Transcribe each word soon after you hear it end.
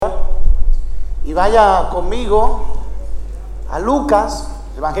y vaya conmigo a Lucas,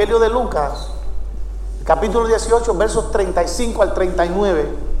 Evangelio de Lucas, capítulo 18, versos 35 al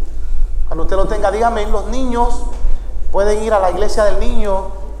 39. Cuando usted lo tenga, dígame. Los niños pueden ir a la iglesia del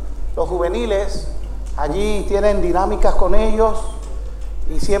niño, los juveniles, allí tienen dinámicas con ellos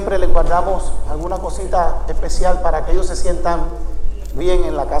y siempre les guardamos alguna cosita especial para que ellos se sientan bien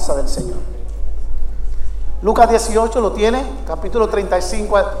en la casa del Señor. Lucas 18, ¿lo tiene? Capítulo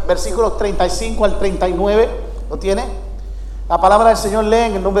 35, versículos 35 al 39, ¿lo tiene? La palabra del Señor lee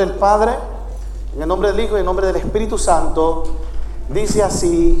en el nombre del Padre, en el nombre del Hijo y en el nombre del Espíritu Santo. Dice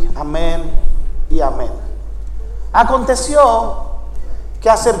así, amén y amén. Aconteció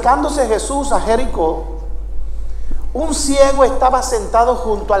que acercándose Jesús a Jericó, un ciego estaba sentado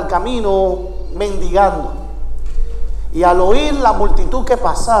junto al camino mendigando. Y al oír la multitud que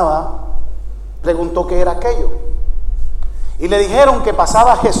pasaba, preguntó qué era aquello. Y le dijeron que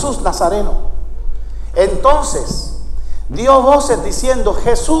pasaba Jesús Nazareno. Entonces dio voces diciendo: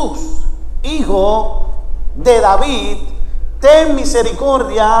 Jesús, hijo de David, ten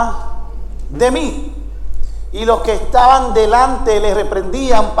misericordia de mí. Y los que estaban delante le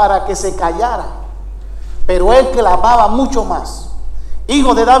reprendían para que se callara. Pero él clamaba mucho más: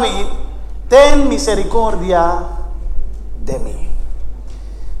 Hijo de David, ten misericordia de mí.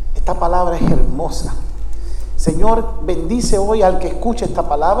 Esta palabra es hermosa. Señor, bendice hoy al que escuche esta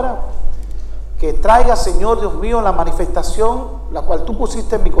palabra. Que traiga, Señor Dios mío, la manifestación la cual tú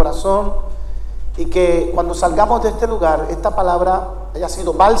pusiste en mi corazón. Y que cuando salgamos de este lugar, esta palabra haya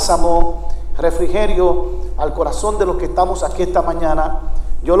sido bálsamo, refrigerio al corazón de los que estamos aquí esta mañana.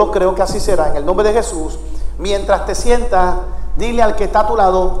 Yo lo creo que así será, en el nombre de Jesús. Mientras te sientas, dile al que está a tu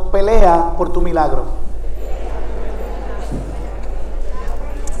lado: pelea por tu milagro.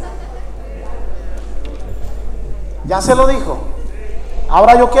 Ya se lo dijo.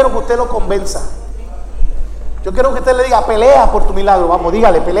 Ahora yo quiero que usted lo convenza. Yo quiero que usted le diga: pelea por tu milagro. Vamos,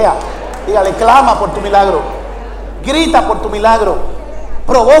 dígale, pelea. Dígale, clama por tu milagro. Grita por tu milagro.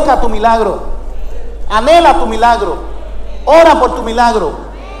 Provoca tu milagro. Anhela tu milagro. Ora por tu milagro.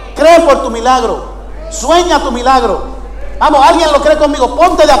 Cree por tu milagro. Sueña tu milagro. Vamos, ¿alguien lo cree conmigo?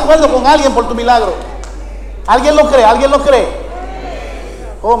 Ponte de acuerdo con alguien por tu milagro. ¿Alguien lo cree? ¿Alguien lo cree?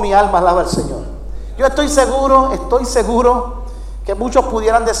 Oh, mi alma alaba al Señor. Yo estoy seguro que muchos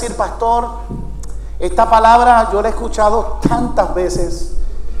pudieran decir: pastor, esta palabra yo la he escuchado tantas veces.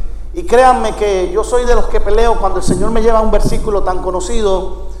 Y créanme que yo soy de los que peleo cuando el Señor me lleva a un versículo tan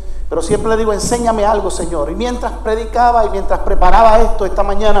conocido, pero siempre le digo: enséñame algo, Señor. Y mientras predicaba y mientras preparaba esto esta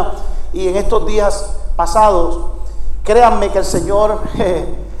mañana y en estos días pasados, créanme que el Señor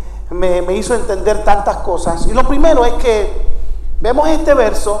me hizo entender tantas cosas. Y lo primero es que vemos este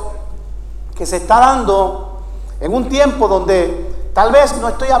verso que se está dando en un tiempo donde tal vez no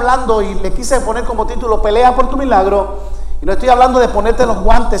estoy hablando, y le quise poner como título: pelea por tu milagro. Y no estoy hablando de ponerte los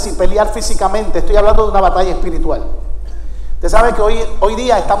guantes y pelear físicamente. Estoy hablando de una batalla espiritual. Usted sabe que hoy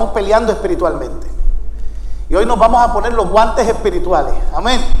día estamos peleando espiritualmente. Y hoy nos vamos a poner los guantes espirituales.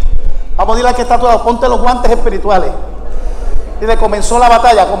 Amén. Vamos a decirle al que está a tu lado: ponte los guantes espirituales. Dile: comenzó la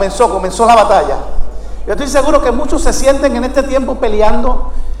batalla, comenzó la batalla. Yo estoy seguro que muchos se sienten en este tiempo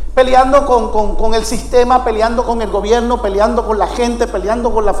peleando con el sistema, peleando con el gobierno, peleando con la gente,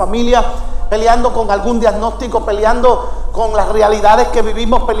 peleando con la familia, peleando con algún diagnóstico, peleando con las realidades que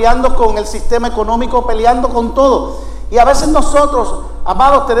vivimos, peleando con el sistema económico, peleando con todo. Y a veces nosotros,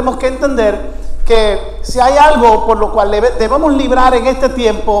 amados, tenemos que entender que si hay algo por lo cual debemos librar en este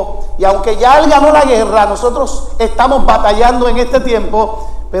tiempo, y aunque ya Él ganó la guerra, nosotros estamos batallando en este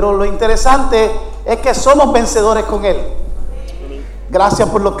tiempo, pero lo interesante es que somos vencedores con Él. Gracias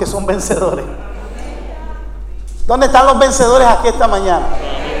por los que son vencedores. ¿Dónde están los vencedores aquí esta mañana?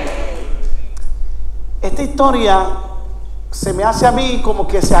 Esta historia se me hace a mí como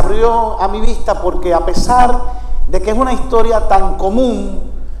que se abrió a mi vista, porque a pesar de que es una historia tan común,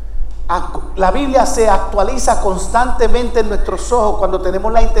 la Biblia se actualiza constantemente en nuestros ojos cuando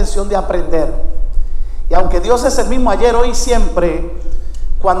tenemos la intención de aprender. Y aunque Dios es el mismo ayer, hoy y siempre,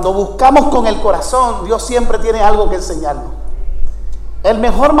 cuando buscamos con el corazón, Dios siempre tiene algo que enseñarnos. El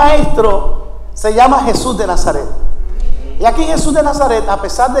mejor maestro se llama Jesús de Nazaret. Y aquí Jesús de Nazaret, a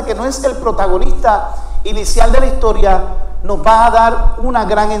pesar de que no es el protagonista inicial de la historia, nos va a dar una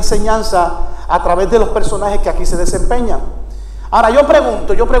gran enseñanza a través de los personajes que aquí se desempeñan. Ahora yo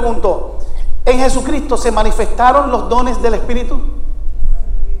pregunto, ¿en Jesucristo se manifestaron los dones del Espíritu?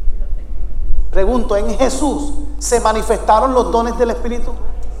 Pregunto, ¿en Jesús se manifestaron los dones del Espíritu?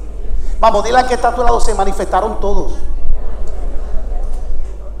 Vamos, dile al que está a tu lado: se manifestaron todos.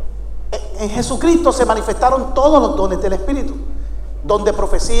 En Jesucristo se manifestaron todos los dones del Espíritu: don de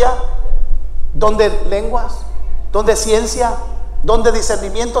profecía, don de lenguas, don de ciencia, don de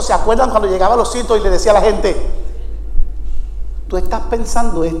discernimiento. ¿Se acuerdan cuando llegaba a los sitios y le decía a la gente: tú estás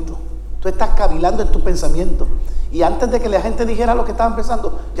pensando esto, tú estás cavilando en tu pensamiento? Y antes de que la gente dijera lo que estaban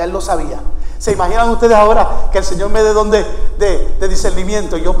pensando, ya él lo sabía. ¿Se imaginan ustedes ahora que el Señor me dé don de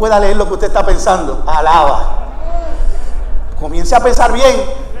discernimiento y yo pueda leer lo que usted está pensando? Alaba. Comience a pensar bien.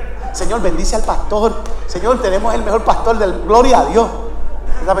 Señor, bendice al pastor. Señor, tenemos el mejor pastor del gloria a Dios.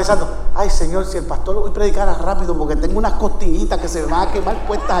 Está pensando: ay, Señor, si el pastor hoy predicara rápido, porque tengo unas costillitas que se me van a quemar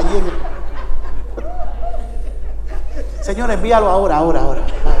puestas allí en el... Señor, envíalo ahora.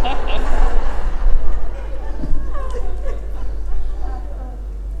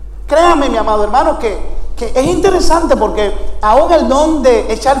 Créame, mi amado hermano, que es interesante, porque aún el don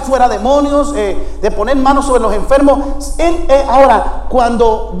de echar fuera demonios, de poner manos sobre los enfermos, ahora,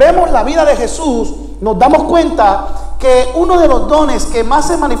 cuando vemos la vida de Jesús, nos damos cuenta que uno de los dones que más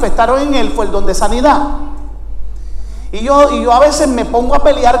se manifestaron en él fue el don de sanidad. Y yo a veces me pongo a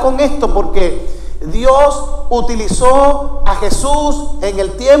pelear con esto, porque Dios utilizó a Jesús en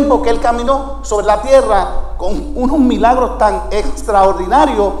el tiempo que él caminó sobre la tierra con unos milagros tan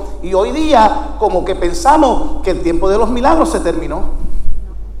extraordinarios, y hoy día como que pensamos que el tiempo de los milagros se terminó.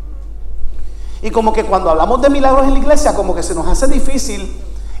 Y como que cuando hablamos de milagros en la iglesia, como que se nos hace difícil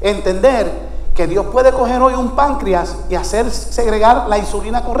entender que Dios puede coger hoy un páncreas y hacer segregar la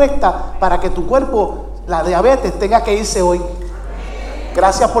insulina correcta para que tu cuerpo, la diabetes, tenga que irse hoy.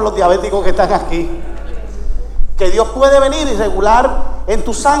 Gracias por los diabéticos que están aquí. Que Dios puede venir y regular en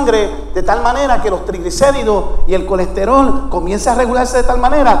tu sangre de tal manera que los triglicéridos y el colesterol comience a regularse de tal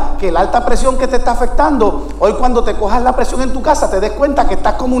manera que la alta presión que te está afectando, hoy cuando te cojas la presión en tu casa te des cuenta que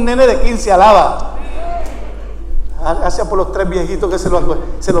estás como un nene de 15, alaba. Gracias por los 3 viejitos que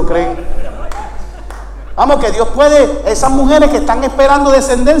se lo creen. Vamos, que Dios puede, esas mujeres que están esperando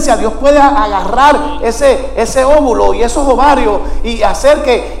descendencia, Dios puede agarrar ese óvulo y esos ovarios y hacer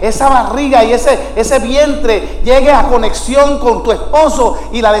que esa barriga y ese vientre llegue a conexión con tu esposo,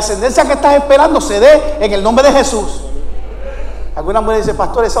 y la descendencia que estás esperando se dé en el nombre de Jesús. Alguna mujer dice: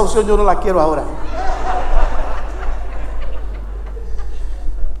 pastor, esa unción yo no la quiero ahora.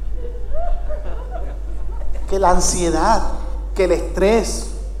 Que la ansiedad, que el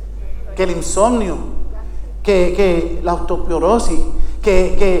estrés, que el insomnio, que la osteoporosis,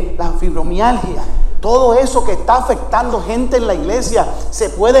 que la fibromialgia, todo eso que está afectando gente en la iglesia, se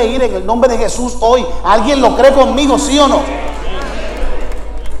puede ir en el nombre de Jesús hoy. ¿Alguien lo cree conmigo, sí o no?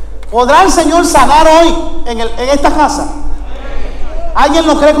 ¿Podrá el Señor sanar hoy en esta casa? ¿Alguien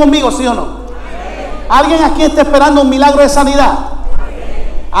lo cree conmigo, sí o no? ¿Alguien aquí está esperando un milagro de sanidad?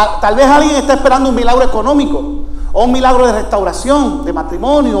 Tal vez alguien está esperando un milagro económico, o un milagro de restauración, de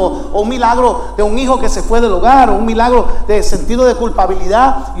matrimonio, o un milagro de un hijo que se fue del hogar, o un milagro de sentido de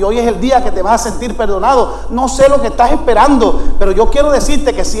culpabilidad, y hoy es el día que te vas a sentir perdonado. No sé lo que estás esperando, pero yo quiero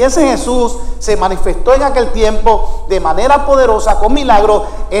decirte que si ese Jesús se manifestó en aquel tiempo de manera poderosa con milagros,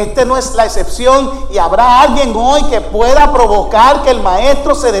 este no es la excepción, y habrá alguien hoy que pueda provocar que el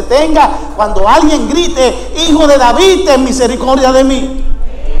maestro se detenga cuando alguien grite: Hijo de David, ten misericordia de mí.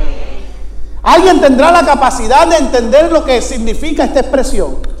 Alguien tendrá la capacidad de entender lo que significa esta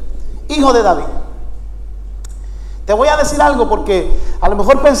expresión: Hijo de David. Te voy a decir algo, porque a lo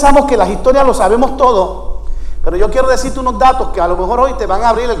mejor pensamos que las historias lo sabemos todo, pero yo quiero decirte unos datos que a lo mejor hoy te van a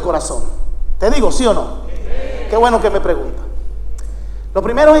abrir el corazón. ¿Te digo sí o no? Qué bueno que me preguntas. Lo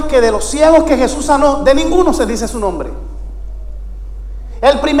primero es que de los ciegos que Jesús sanó, de ninguno se dice su nombre.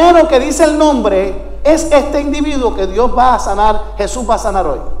 El primero que dice el nombre es este individuo que Dios va a sanar, Jesús va a sanar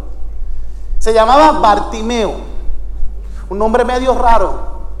hoy. Se llamaba Bartimeo, un nombre medio raro,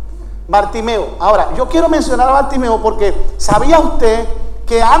 Bartimeo. Ahora, yo quiero mencionar a Bartimeo porque ¿sabía usted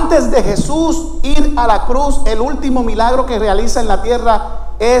que antes de Jesús ir a la cruz, el último milagro que realiza en la tierra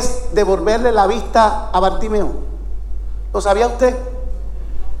es devolverle la vista a Bartimeo? ¿Lo sabía usted?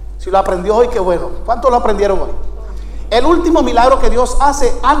 Si lo aprendió hoy, qué bueno. ¿Cuántos lo aprendieron hoy? El último milagro que Dios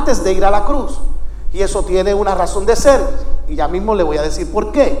hace antes de ir a la cruz. Y eso tiene una razón de ser, y ya mismo le voy a decir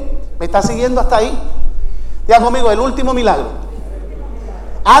por qué. ¿Me está siguiendo hasta ahí? Diga conmigo: el último milagro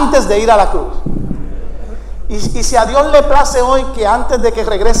antes de ir a la cruz. Y si a Dios le place hoy que antes de que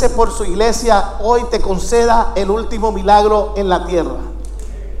regrese por su iglesia, hoy te conceda el último milagro en la tierra.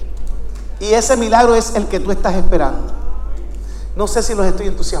 Y ese milagro es el que tú estás esperando. No sé si los estoy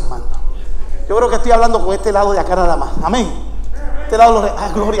entusiasmando. Yo creo que estoy hablando con este lado de acá nada más. Amén. Este lado,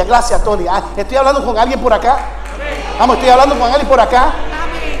 gloria, gracias Tony. Estoy hablando con alguien por acá. Vamos, estoy hablando con alguien por acá.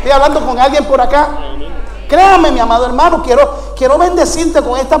 Estoy hablando con alguien por acá. Créame, mi amado hermano, quiero bendecirte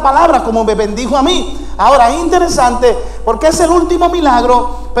con esta palabra como me bendijo a mí. Ahora, es interesante porque es el último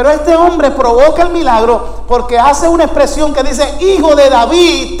milagro pero este hombre provoca el milagro porque hace una expresión que dice: Hijo de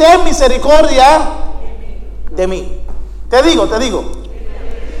David, ten misericordia de mí. Te digo,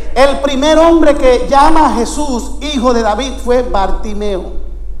 el primer hombre que llama a Jesús hijo de David fue Bartimeo.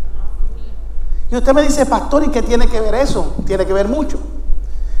 Y usted me dice: pastor, ¿y qué tiene que ver eso? Tiene que ver mucho,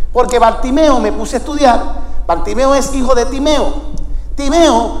 porque Bartimeo, me puse a estudiar, Bartimeo es hijo de Timeo.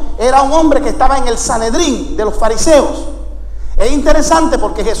 Timeo era un hombre que estaba en el Sanedrín de los fariseos. Es interesante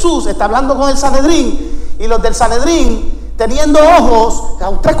porque Jesús está hablando con el Sanedrín, y los del Sanedrín, teniendo ojos,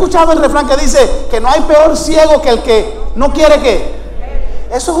 usted ha escuchado el refrán que dice que no hay peor ciego que el que no quiere que.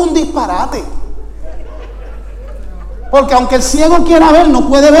 Eso es un disparate, porque aunque el ciego quiera ver, no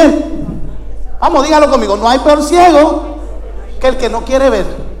puede ver. Vamos, dígalo conmigo: no hay peor ciego que el que no quiere ver.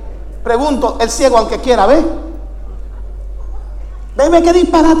 Pregunto: el ciego aunque quiera ver. ¿Ve qué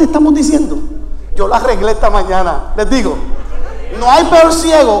disparate estamos diciendo? Yo lo arreglé esta mañana. Les digo: no hay peor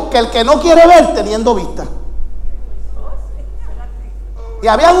ciego que el que no quiere ver teniendo vista. Y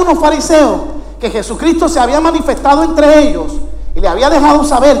había unos fariseos que Jesucristo se había manifestado entre ellos y le había dejado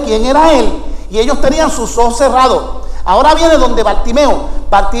saber quién era él, y ellos tenían sus ojos cerrados. Ahora viene donde Bartimeo.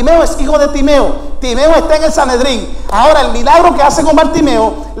 Bartimeo es hijo de Timeo. Timeo está en el Sanedrín. Ahora el milagro que hace con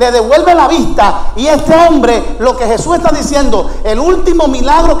Bartimeo le devuelve la vista, y este hombre, lo que Jesús está diciendo, el último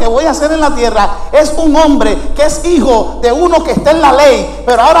milagro que voy a hacer en la tierra, es un hombre que es hijo de uno que está en la ley,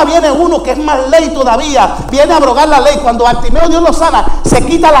 pero ahora viene uno que es más ley todavía, viene a abrogar la ley. Cuando Bartimeo Dios lo sana, se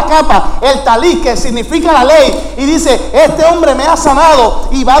quita la capa, el talí que significa la ley, y dice: este hombre me ha sanado,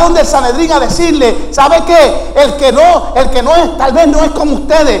 y va donde el Sanedrín a decirle: ¿sabe qué? El que no es, tal vez no es como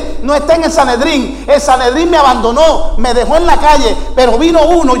ustedes, no está en el Sanedrín me abandonó, me dejó en la calle, pero vino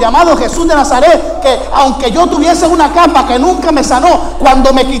uno llamado Jesús de Nazaret, que aunque yo tuviese una capa que nunca me sanó,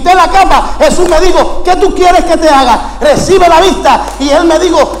 cuando me quité la capa, Jesús me dijo: ¿qué tú quieres que te haga? Recibe la vista. Y él me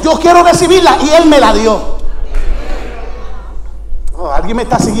dijo: yo quiero recibirla, y él me la dio. Oh, alguien me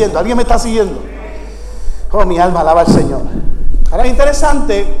está siguiendo. Oh, mi alma alaba al Señor. Ahora es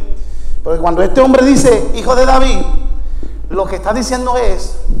interesante, porque cuando este hombre dice hijo de David, lo que está diciendo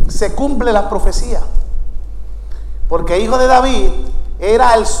es: se cumple la profecía. Porque hijo de David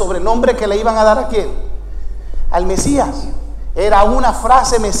era el sobrenombre que le iban a dar a quién, al Mesías. Era una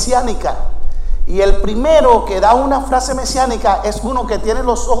frase mesiánica. Y el primero que da una frase mesiánica es uno que tiene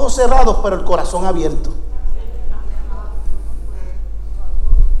los ojos cerrados pero el corazón abierto.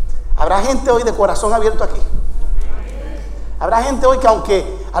 Habrá gente hoy de corazón abierto aquí. Habrá gente hoy que,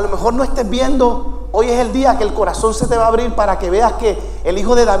 aunque a lo mejor no estés viendo, hoy es el día que el corazón se te va a abrir para que veas que el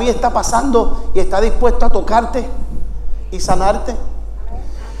hijo de David está pasando y está dispuesto a tocarte y sanarte.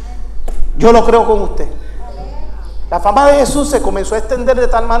 Yo lo creo con usted. La fama de Jesús se comenzó a extender de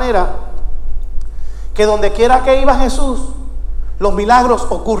tal manera que donde quiera que iba Jesús, los milagros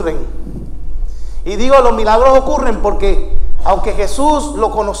ocurren. Y digo los milagros ocurren porque aunque Jesús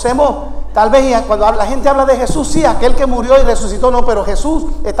lo conocemos, tal vez cuando la gente habla de Jesús, sí, aquel que murió y resucitó, no, pero Jesús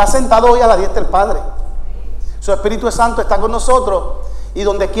está sentado hoy a la diestra del Padre. Su Espíritu Santo está con nosotros, y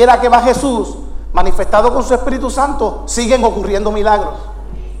donde quiera que va Jesús, manifestado con su Espíritu Santo, siguen ocurriendo milagros.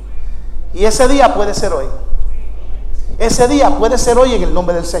 Y ese día puede ser hoy. Ese día puede ser hoy en el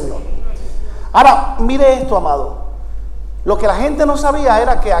nombre del Señor. Ahora, mire esto, amado. Lo que la gente no sabía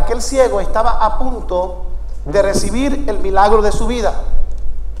era que aquel ciego estaba a punto de recibir el milagro de su vida.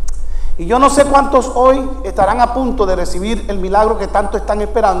 Y yo no sé cuántos hoy estarán a punto de recibir el milagro que tanto están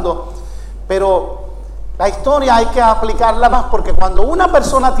esperando, pero la historia hay que aplicarla más, porque cuando una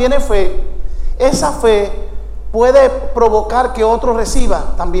persona tiene fe, esa fe puede provocar que otro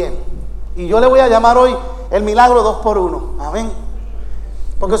reciba también. Y yo le voy a llamar hoy el milagro 2 por 1. Amén.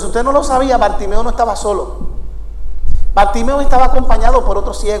 Porque si usted no lo sabía, Bartimeo no estaba solo. Bartimeo estaba acompañado por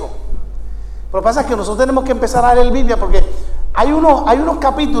otro ciego. Pero lo que pasa es que nosotros tenemos que empezar a leer Biblia, porque hay unos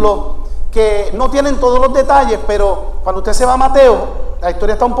capítulos que no tienen todos los detalles, pero cuando usted se va a Mateo, la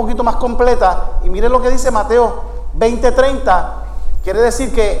historia está un poquito más completa. Y mire lo que dice Mateo 20:30. Quiere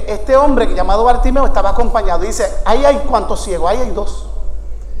decir que este hombre llamado Bartimeo estaba acompañado. Dice: ahí hay ¿cuántos ciegos? Ahí hay 2.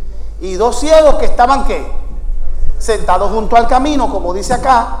 Y 2 ciegos que estaban ¿qué? Sentados junto al camino, como dice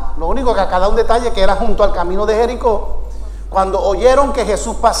acá. Lo único que acá da un detalle, que era junto al camino de Jericó. Cuando oyeron que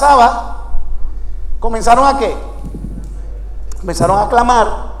Jesús pasaba, comenzaron a ¿qué? Comenzaron a clamar,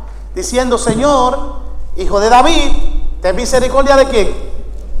 diciendo: Señor, hijo de David, ten misericordia ¿de quién?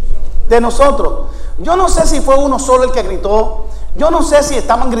 De nosotros. Yo no sé si fue uno solo el que gritó. Yo no sé si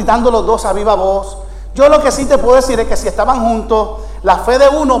estaban gritando los 2 a viva voz. Yo lo que sí te puedo decir es que si estaban juntos, la fe de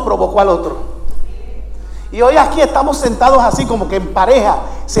uno provocó al otro. Y hoy aquí estamos sentados así como que en pareja.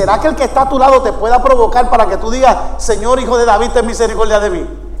 ¿Será que el que está a tu lado te pueda provocar para que tú digas, Señor, Hijo de David, ten misericordia de mí?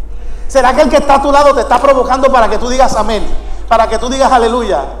 ¿Será que el que está a tu lado te está provocando para que tú digas amén? Para que tú digas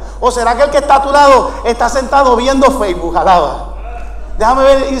aleluya. ¿O será que el que está a tu lado está sentado viendo Facebook? Alaba. Déjame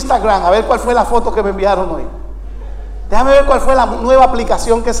ver Instagram, a ver cuál fue la foto que me enviaron hoy. Déjame ver cuál fue la nueva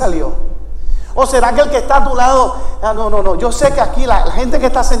aplicación que salió. ¿O será que el que está a tu lado, no, yo sé que aquí la gente que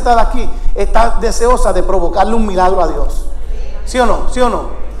está sentada aquí está deseosa de provocarle un milagro a Dios? ¿Sí o no? ¿Sí o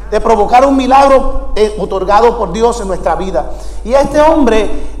no? De provocar un milagro otorgado por Dios en nuestra vida. Y este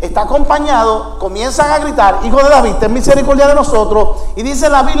hombre está acompañado, comienzan a gritar, Hijo de David, ten misericordia de nosotros. Y dice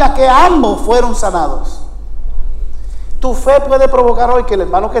la Biblia que ambos fueron sanados. Tu fe puede provocar hoy que el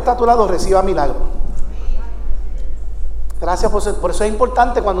hermano que está a tu lado reciba milagro. Gracias por eso es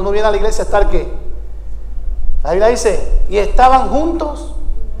importante cuando uno viene a la iglesia estar ¿qué? La Biblia dice, y estaban juntos,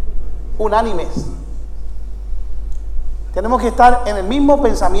 unánimes. Tenemos que estar en el mismo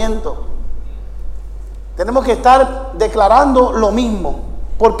pensamiento. Tenemos que estar declarando lo mismo.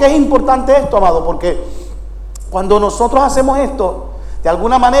 ¿Por qué es importante esto, amado? Porque cuando nosotros hacemos esto, de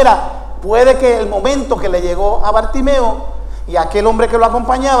alguna manera, puede que el momento que le llegó a Bartimeo y a aquel hombre que lo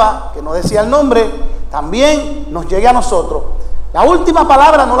acompañaba, que no decía el nombre, también nos llegue a nosotros. La última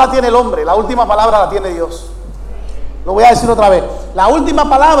palabra no la tiene el hombre, la última palabra la tiene Dios. Lo voy a decir otra vez. La última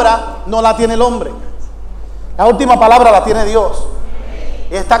palabra no la tiene el hombre. La última palabra la tiene Dios.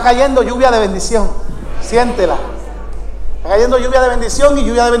 Y está cayendo lluvia de bendición. Siéntela. Está cayendo lluvia de bendición y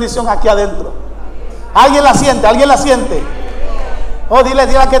lluvia de bendición aquí adentro. ¿Alguien la siente? ¿Alguien la siente? Oh, dile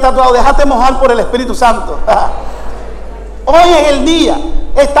a que está a tu lado, déjate mojar por el Espíritu Santo. Hoy es el día.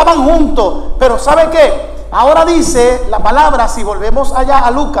 Estaban juntos. Pero ¿sabe qué? Ahora dice la palabra, si volvemos allá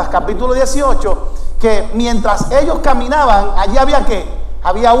a Lucas capítulo 18, que mientras ellos caminaban, allí había ¿qué?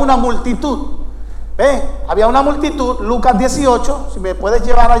 Había una multitud. Había una multitud. Lucas 18, si me puedes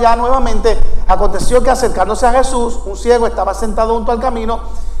llevar allá nuevamente. Aconteció que acercándose a Jesús, un ciego estaba sentado junto al camino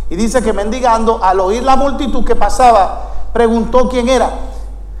y dice que mendigando, al oír la multitud que pasaba, preguntó quién era.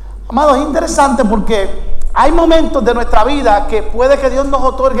 Amado, es interesante porque hay momentos de nuestra vida que puede que Dios nos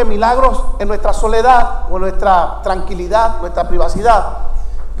otorgue milagros en nuestra soledad o en nuestra tranquilidad, nuestra privacidad,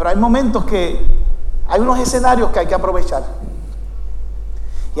 pero hay momentos que hay unos escenarios que hay que aprovechar.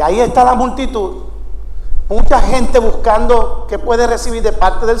 Y ahí está la multitud. Mucha gente buscando que puede recibir de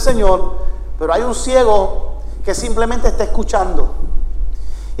parte del Señor, pero hay un ciego que simplemente está escuchando.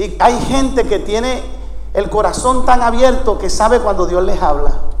 Y hay gente que tiene el corazón tan abierto que sabe cuando Dios les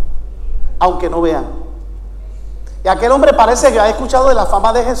habla, aunque no vean. Y aquel hombre parece que ha escuchado de la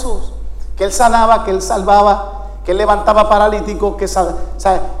fama de Jesús, que él sanaba, que él salvaba, que él levantaba paralíticos, que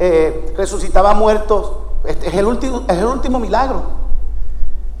resucitaba muertos. Este es el último milagro.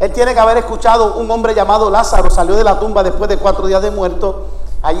 Él tiene que haber escuchado un hombre llamado Lázaro, salió de la tumba después de 4 días de muerto.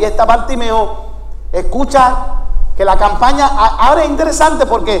 Allí está Bartimeo, escucha que la campaña, ahora es interesante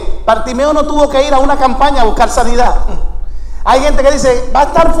porque Bartimeo no tuvo que ir a una campaña a buscar sanidad. Hay gente que dice, va a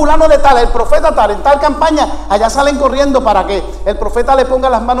estar fulano de tal, el profeta tal, en tal campaña, allá salen corriendo para que el profeta le ponga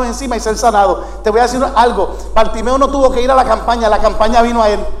las manos encima y ser sanado. Te voy a decir algo, Bartimeo no tuvo que ir a la campaña vino a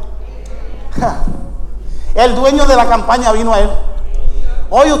él. El dueño de la campaña vino a él.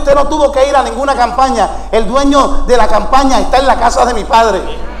 Hoy usted no tuvo que ir a ninguna campaña. El dueño de la campaña está en la casa de mi Padre.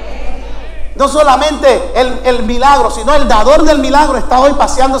 No solamente el milagro, sino el dador del milagro está hoy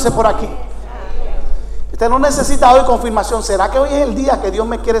paseándose por aquí. Usted no necesita hoy confirmación. ¿Será que hoy es el día que Dios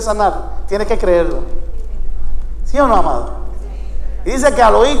me quiere sanar? Tiene que creerlo. ¿Sí o no, amado? Y dice que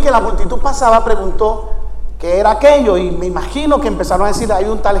al oír que la multitud pasaba, preguntó qué era aquello. Y me imagino que empezaron a decir, hay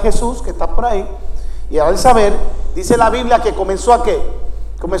un tal Jesús que está por ahí. Y al saber, dice la Biblia que comenzó a ¿qué?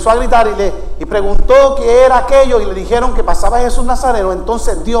 Comenzó a gritar y preguntó qué era aquello y le dijeron que pasaba Jesús Nazareno.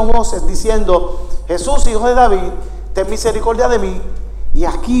 Entonces dio voces diciendo, Jesús, Hijo de David, ten misericordia de mí. Y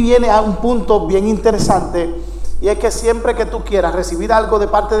aquí viene a un punto bien interesante, y es que siempre que tú quieras recibir algo de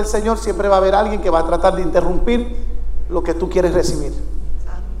parte del Señor, siempre va a haber alguien que va a tratar de interrumpir lo que tú quieres recibir.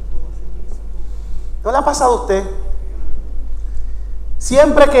 ¿No le ha pasado a usted?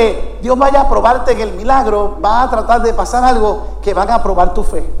 Siempre que Dios vaya a probarte en el milagro, va a tratar de pasar algo que van a probar tu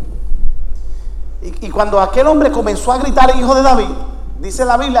fe. Y cuando aquel hombre comenzó a gritar, Hijo de David, dice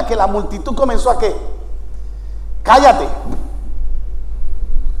la Biblia que la multitud comenzó a ¿qué? Cállate.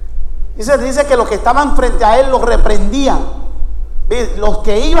 Dice que los que estaban frente a él los reprendían. Los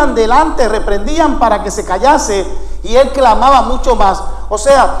que iban delante reprendían para que se callase, y él clamaba mucho más. O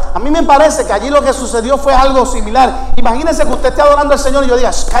sea, a mí me parece que allí lo que sucedió fue algo similar. Imagínense que usted esté adorando al Señor y yo diga,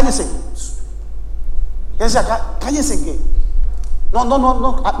 cállese. Cállese, ¿qué? No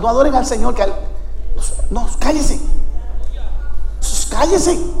adoren al Señor, que No, cállese.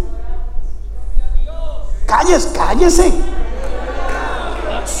 Cállese. Cállese.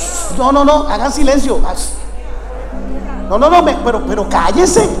 No, hagan silencio. No, pero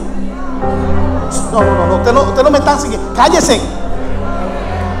cállese. No, usted no me está siguiendo. Cállese.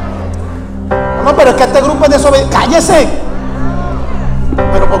 No, pero es que este grupo es desobediente. Cállese.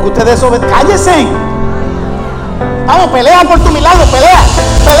 Pero porque usted es desobediente. Cállese. Vamos, pelea por tu milagro.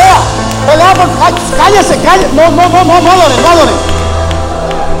 Pelea por. Cállese. No adore.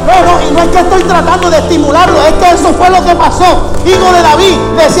 No, y no es que estoy tratando de estimularlo, es que eso fue lo que pasó. Hijo de David,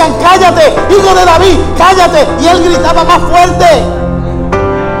 decían cállate, hijo de David, cállate, y él gritaba más fuerte.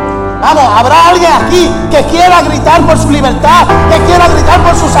 Vamos, habrá alguien aquí que quiera gritar por su libertad, que quiera gritar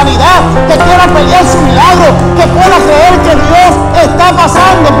por su sanidad, que quiera pelear su milagro, que pueda creer que Dios está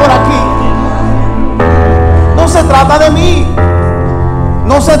pasando por aquí. No se trata de mí,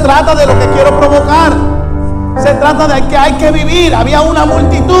 no se trata de lo que quiero provocar, se trata de que hay que vivir. Había una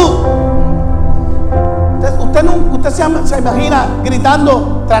multitud. Usted se imagina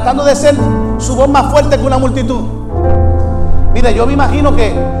gritando, tratando de ser su voz más fuerte que una multitud. Mire, yo me imagino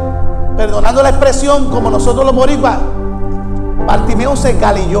que, perdonando la expresión, como nosotros los boricuas, Bartimeo se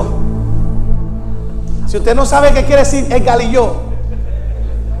galilló. Si usted no sabe qué quiere decir el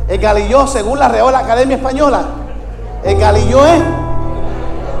galilló, según la Real Academia Española, el galilló es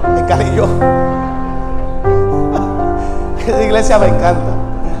el galilló. Esa iglesia me encanta.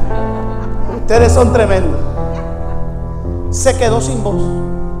 Ustedes son tremendos. Se quedó sin voz.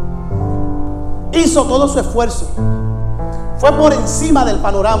 Hizo todo su esfuerzo. Fue por encima del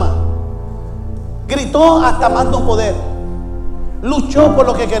panorama. Gritó hasta más no poder. Luchó por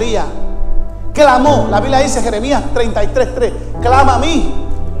lo que quería. Clamó. La Biblia dice, Jeremías 33:3, clama a mí,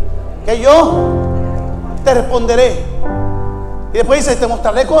 que yo te responderé. Y después dice, te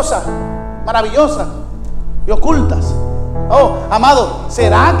mostraré cosas maravillosas y ocultas. Oh, amado,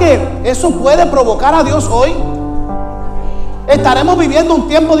 ¿será que eso puede provocar a Dios hoy? ¿Estaremos viviendo un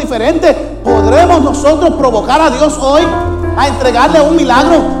tiempo diferente? ¿Podremos nosotros provocar a Dios hoy a entregarle un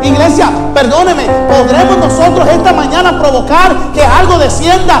milagro? Iglesia, perdóneme, ¿podremos nosotros esta mañana provocar que algo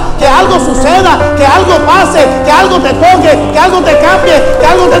descienda, que algo suceda, que algo pase, que algo te toque, que algo te cambie, que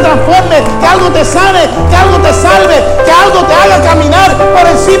algo te transforme, que algo te sane, que algo te salve, que algo te haga caminar por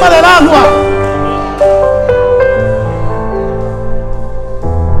encima del agua?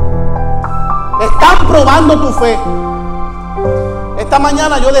 Están probando tu fe. Esta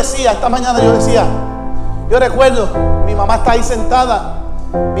mañana yo decía, yo recuerdo, mi mamá está ahí sentada,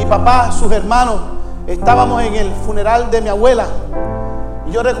 mi papá, sus hermanos, estábamos en el funeral de mi abuela.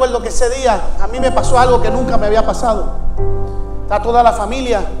 Y yo recuerdo que ese día a mí me pasó algo que nunca me había pasado. Está toda la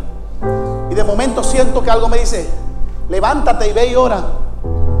familia y de momento siento que algo me dice, levántate y ve y ora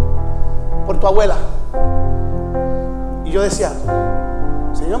por tu abuela. Y yo decía,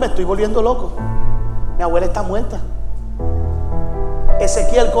 Señor, me estoy volviendo loco. Mi abuela está muerta.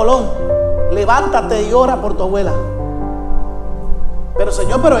 Ezequiel Colón, levántate y ora por tu abuela. Pero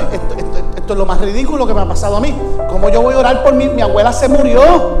Señor, pero esto es lo más ridículo que me ha pasado a mí. ¿Cómo yo voy a orar por mi abuela? Se murió.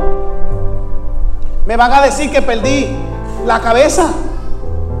 Me van a decir que perdí la cabeza.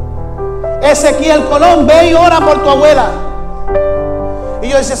 Ezequiel Colón, ve y ora por tu abuela. Y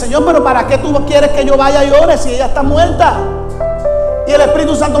yo decía, Señor, pero ¿para qué tú quieres que yo vaya y ore si ella está muerta? Y el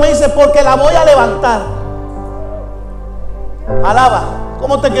Espíritu Santo me dice, porque la voy a levantar. Alaba.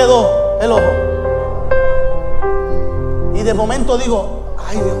 ¿Cómo te quedó el ojo? Y de momento digo,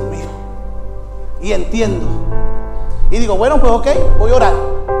 ay Dios mío. Y entiendo. Y digo, bueno, pues ok, voy a orar.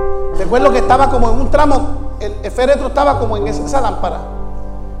 Recuerdo que estaba como en un tramo, el féretro estaba como en esa lámpara.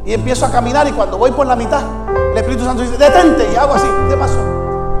 Y empiezo a caminar y cuando voy por la mitad, el Espíritu Santo dice, detente. Y hago así, ¿qué pasó?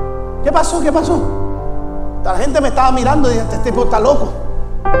 ¿Qué pasó? ¿Qué pasó? La gente me estaba mirando y dije, este tipo está loco.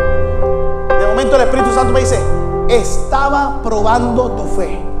 De momento el Espíritu Santo me dice, estaba probando tu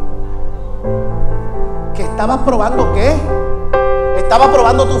fe. ¿Que estabas probando qué? Estaba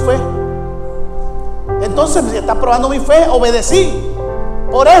probando tu fe. Entonces, si estás probando mi fe, obedecí.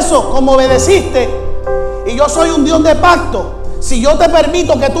 Por eso, como obedeciste, y yo soy un Dios de pacto, si yo te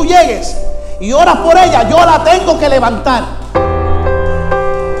permito que tú llegues y oras por ella, yo la tengo que levantar.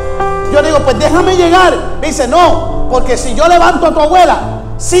 Yo digo, pues déjame llegar. Me dice, no, porque si yo levanto a tu abuela,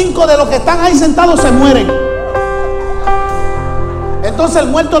 5 de los que están ahí sentados se mueren. Entonces el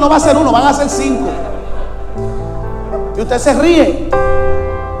muerto no va a ser 1, van a ser 5. Y usted se ríe.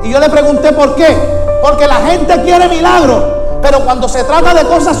 Y yo le pregunté por qué. Porque la gente quiere milagros, pero cuando se trata de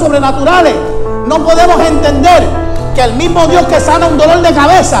cosas sobrenaturales, no podemos entender que el mismo Dios que sana un dolor de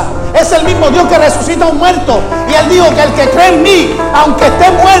cabeza es el mismo Dios que resucita a un muerto. Y Él dijo que el que cree en mí, aunque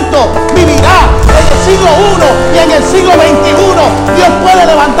esté muerto, vivirá. el siglo I y en el siglo XXI Dios puede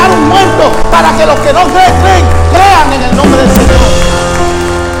levantar un muerto para que los que no creen, crean en el nombre del Señor.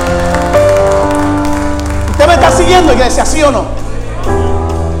 ¿Usted me está siguiendo, iglesia, sí o no?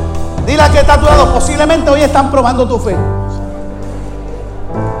 Dile al que está a tu lado, posiblemente hoy están probando tu fe.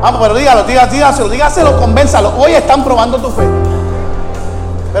 Vamos, pero dígaselo, convénzalo. Hoy están probando tu fe.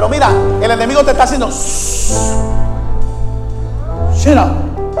 Pero mira, el enemigo te está haciendo shut up.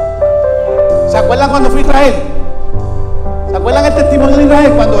 ¿Se acuerdan cuando fui a Israel? ¿Se acuerdan el testimonio de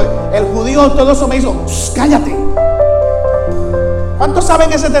Israel? Cuando el judío ortodoxo me hizo cállate. ¿Cuántos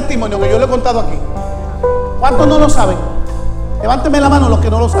saben ese testimonio que yo le he contado aquí? ¿Cuántos no lo saben? Levánteme la mano los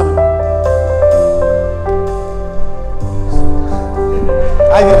que no lo saben.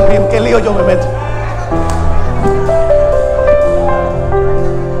 Ay, Dios mío, qué lío yo me meto.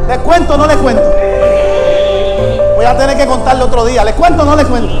 ¿Les cuento o no les cuento? Voy a tener que contarle otro día. ¿Les cuento o no les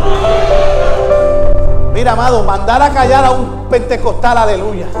cuento? Mira, amado, mandar a callar a un pentecostal,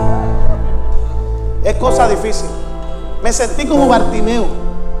 aleluya, es cosa difícil. Me sentí como Bartimeo.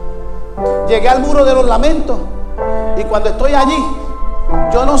 Llegué al muro de los lamentos y cuando estoy allí,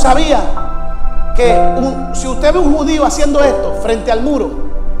 yo no sabía que si usted ve un judío haciendo esto frente al muro,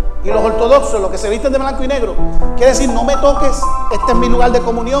 y los ortodoxos, los que se visten de blanco y negro, quiere decir no me toques, este es mi lugar de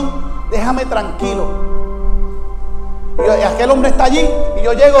comunión, déjame tranquilo. Y aquel hombre está allí y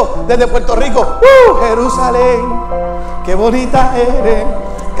yo llego desde Puerto Rico. Jerusalén, qué bonita eres,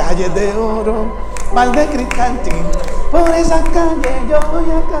 calles de oro, mal de cristal, por esa calle yo voy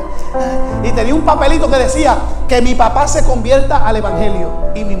acá. Y tenía un papelito que decía que mi papá se convierta al evangelio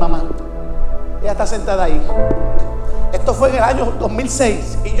y mi mamá. Ella está sentada ahí. Esto fue en el año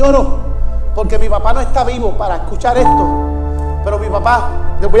 2006 y lloro porque mi papá no está vivo para escuchar esto. Pero mi papá,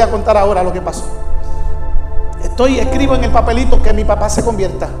 les voy a contar ahora lo que pasó. Escribo en el papelito que mi papá se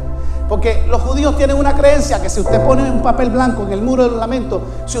convierta. Porque los judíos tienen una creencia que si usted pone un papel blanco en el muro del lamento,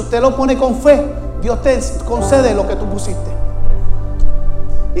 si usted lo pone con fe, Dios te concede lo que tú pusiste.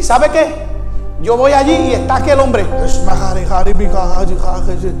 ¿Y sabe qué? Yo voy allí y está aquel hombre.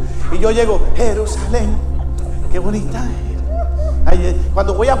 Y yo llego, Jerusalén, qué bonita es.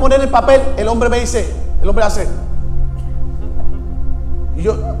 Cuando voy a poner el papel, el hombre hace. Y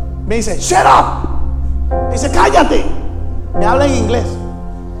me dice, shut up. Dice, cállate. Me habla en inglés.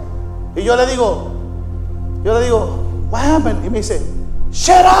 Y yo le digo, what happened? Y me dice,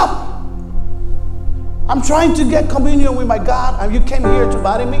 shut up. I'm trying to get communion with my God and you came here to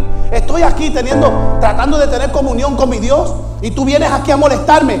bother me. Estoy aquí tratando de tener comunión con mi Dios y tú vienes aquí a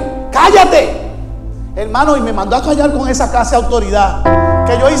molestarme. Cállate, hermano. Y me mandó a callar con esa clase de autoridad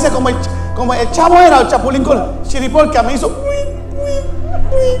que yo hice como el chavo era el chapulín con chiripol que me hizo.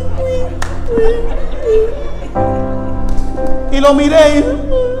 Y lo miré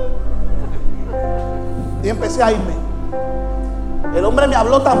y empecé a irme. El hombre me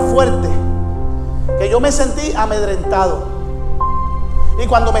habló tan fuerte que yo me sentí amedrentado. Y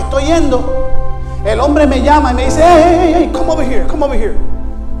cuando me estoy yendo, el hombre me llama y me dice, hey, come over here.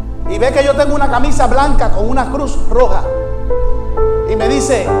 Y ve que yo tengo una camisa blanca con una cruz roja. Y me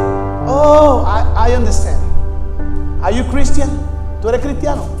dice, oh, I understand. Are you Christian? ¿Tú eres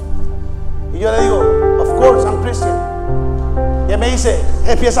cristiano? Y yo le digo, of course, I'm Christian. Y él me dice,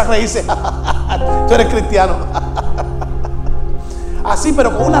 empieza a reírse, tú eres cristiano. Así,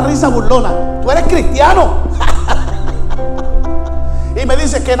 pero con una risa burlona. Tú eres cristiano. Y me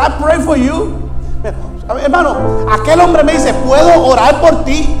dice, can I pray for you? Hermano, aquel hombre me dice, ¿puedo orar por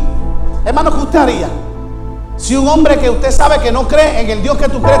ti? Hermano, ¿qué usted haría? Si un hombre que usted sabe que no cree en el Dios que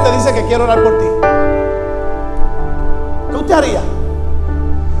tú crees te dice que quiere orar por ti, ¿qué usted haría?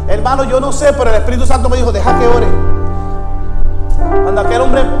 Hermano, yo no sé, pero el Espíritu Santo me dijo, deja que ore. Cuando aquel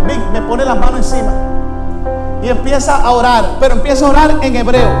hombre me pone las manos encima y empieza a orar, pero empieza a orar en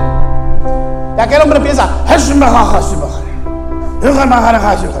hebreo. Y aquel hombre empieza,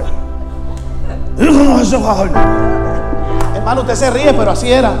 hermano, usted se ríe, pero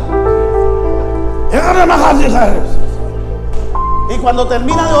así era. Y cuando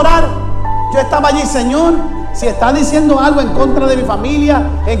termina de orar, yo estaba allí, Señor, si está diciendo algo en contra de mi familia,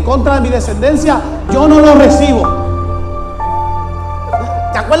 en contra de mi descendencia, yo no lo recibo.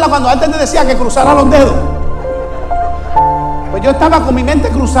 ¿Te acuerdas cuando antes te decía que cruzara los dedos? Pues yo estaba con mi mente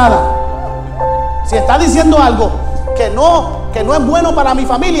cruzada. Si está diciendo algo que no es bueno para mi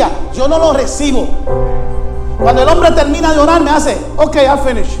familia, yo no lo recibo. Cuando el hombre termina de orar, me hace, ok, I'll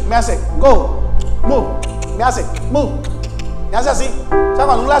finish. Me hace, go, move. Me hace, move. Me hace así. O sea,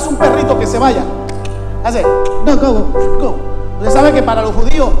 cuando uno le hace un perrito que se vaya, hace, no, go. Usted sabe que para los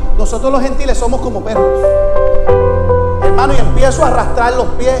judíos, nosotros los gentiles somos como perros. Hermano, y empiezo a arrastrar los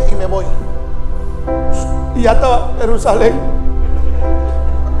pies y me voy. Y ya estaba Jerusalén.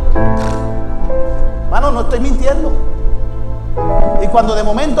 Hermano, no estoy mintiendo. Y cuando de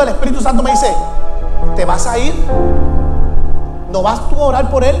momento el Espíritu Santo me dice: ¿te vas a ir? ¿No vas tú a orar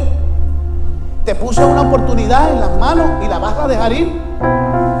por él? Te puse una oportunidad en las manos y la vas a dejar ir.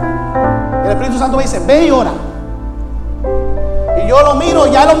 El Espíritu Santo me dice: ve y ora. Y yo lo miro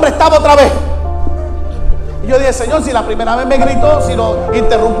y ya el hombre estaba otra vez. Y yo dije: Señor, si la primera vez me gritó, si lo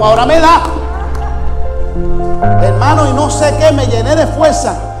interrumpo ahora me da. Hermano, y no sé qué, me llené de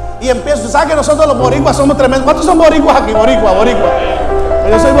fuerza. Y empiezo, ¿sabes que nosotros los boricuas somos tremendos? ¿Cuántos son boricuas aquí? Boricua.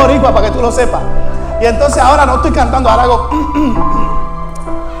 Yo soy boricua, para que tú lo sepas. Y entonces ahora no estoy cantando, ahora hago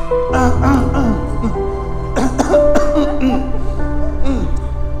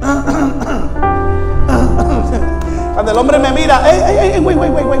cuando el hombre me mira, wait.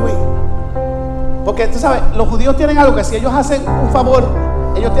 Porque tú sabes, los judíos tienen algo que si ellos hacen un favor,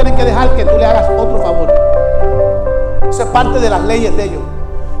 ellos tienen que dejar que tú le hagas otro favor. Eso es parte de las leyes de ellos.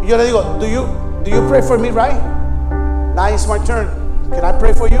 Y yo le digo: do you pray for me, right? Now it's my turn. Can I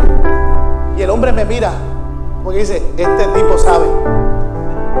pray for you? Y el hombre me mira, porque dice: este tipo sabe.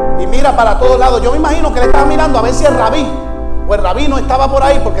 Y mira para todos lados. Yo me imagino que le estaba mirando a ver si el rabí o el rabino estaba por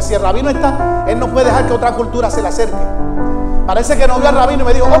ahí, porque si el rabino está, él no puede dejar que otra cultura se le acerque. Parece que no vio al rabino y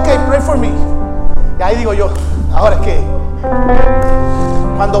me dijo: ok, pray for me. Y ahí digo yo: ahora es que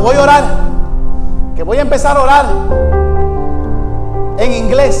cuando voy a orar, que voy a empezar a orar en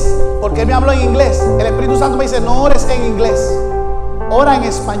inglés, porque él me habló en inglés, el Espíritu Santo me dice: no ores en inglés, ora en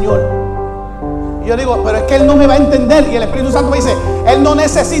español. Y yo digo: pero es que él no me va a entender. Y el Espíritu Santo me dice: él no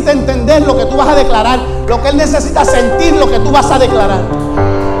necesita entender lo que tú vas a declarar, lo que él necesita es sentir lo que tú vas a declarar.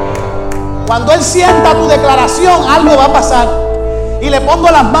 Cuando él sienta tu declaración, algo va a pasar. Y le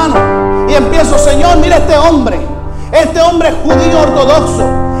pongo las manos y empiezo: Señor, mira este hombre es judío ortodoxo,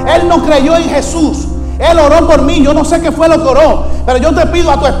 él no creyó en Jesús, él oró por mí, yo no sé qué fue lo que oró, pero yo te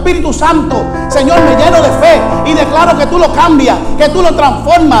pido a tu Espíritu Santo, Señor, me lleno de fe y declaro que tú lo cambias, que tú lo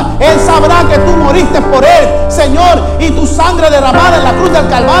transformas. Él sabrá que tú moriste por él, Señor, y tu sangre derramada en la cruz del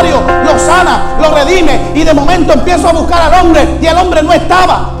Calvario lo sana, lo redime. Y de momento empiezo a buscar al hombre y el hombre no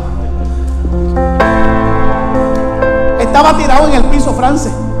estaba. Estaba tirado en el piso,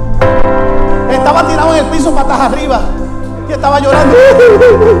 Frances. Estaba tirado en el piso, patas arriba, y estaba llorando.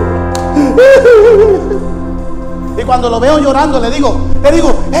 Y cuando lo veo llorando, le digo: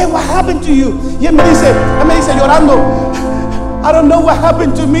 hey, what happened to you? Y él me dice llorando: I don't know what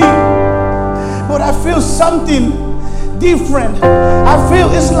happened to me, but I feel something different. I feel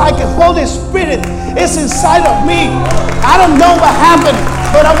it's like a Holy Spirit is inside of me. I don't know what happened,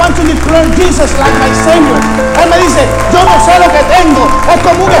 but I want to declare Jesus like my Savior. Él me dice: yo no sé lo que tengo, es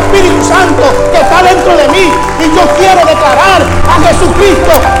como un Espíritu Santo que está dentro de mí, y yo quiero declarar a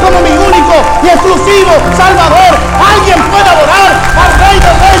Jesucristo como mi único y exclusivo Salvador. Alguien puede adorar al Rey de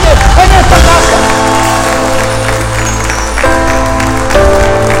Reyes en esta casa.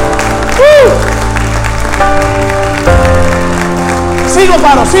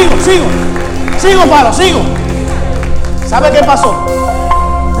 Sigo. ¿Sabe qué pasó?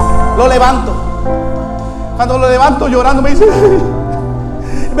 Lo levanto. Cuando lo levanto llorando, me dice,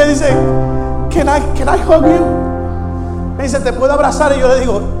 can I hug you? Me dice: ¿te puedo abrazar? Y yo le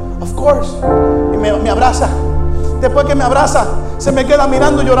digo: of course. Y me abraza. Después que me abraza, se me queda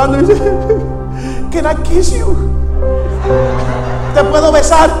mirando llorando y dice: can I kiss you? ¿Te puedo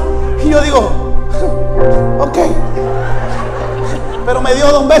besar? Y yo digo: ok. Pero me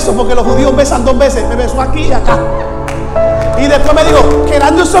dio 2 besos, porque los judíos besan 2 veces. Me besó aquí y acá. Y después me dijo: can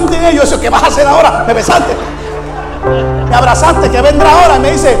I do something? Y yo: ¿qué vas a hacer ahora? Me besaste, me abrazaste, ¿qué vendrá ahora? Y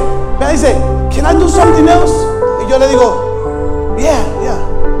me dice: can I do something else? Y yo le digo: yeah.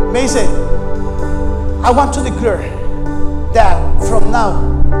 Me dice: I want to declare that from now,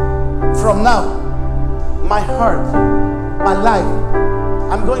 my heart, my life,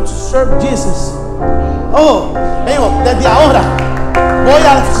 I'm going to serve Jesus. Oh, me digo: desde ahora voy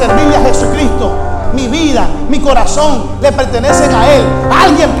a servirle a Jesucristo. Mi vida, mi corazón le pertenecen a Él.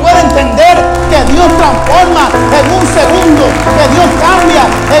 Alguien puede entender que Dios transforma en un segundo, que Dios cambia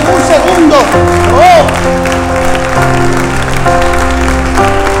en un segundo. Oh,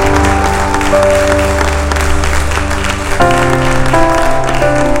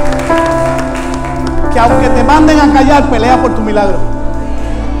 que aunque te manden a callar, pelea por tu milagro.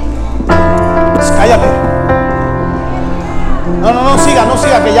 Pues cállate. No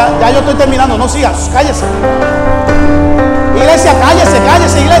siga, que ya yo estoy terminando. No siga, cállese. Iglesia,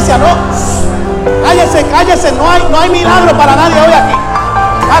 cállese, iglesia, no. Cállese, no hay milagro para nadie hoy aquí.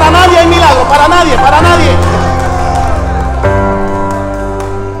 Para nadie hay milagro, para nadie.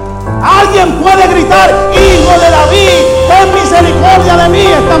 Alguien puede gritar: y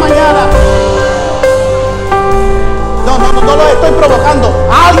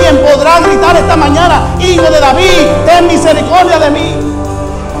podrá gritar esta mañana: Hijo de David, ten misericordia de mí.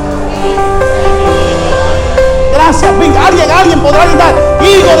 Gracias. Alguien podrá gritar: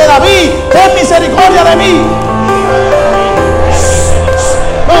 Hijo de David, ten misericordia de mí.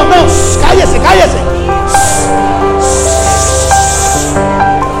 No, cállese.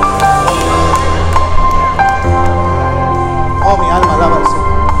 Oh, mi alma alaba al Señor.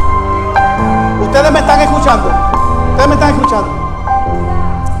 Ustedes me están escuchando.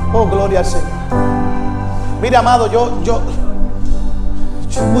 Oh, gloria al Señor. Mire, amado, yo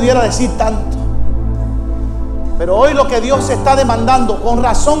pudiera decir tanto, pero hoy lo que Dios está demandando, con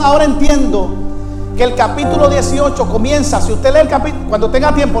razón ahora entiendo que el capítulo 18 comienza. Si usted lee el capítulo, cuando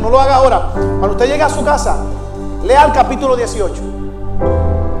tenga tiempo, no lo haga ahora, cuando usted llegue a su casa, lea el capítulo 18.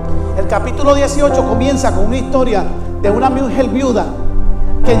 El capítulo 18 comienza con una historia de una mujer viuda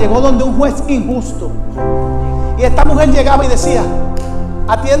que llegó donde un juez injusto, y esta mujer llegaba y decía: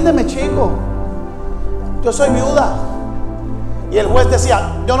 atiéndeme, chico, yo soy viuda. Y el juez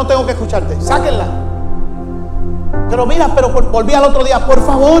decía: yo no tengo que escucharte, sáquenla. Pero mira, volví al otro día: por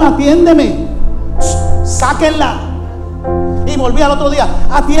favor, atiéndeme, sáquenla. Y volví al otro día: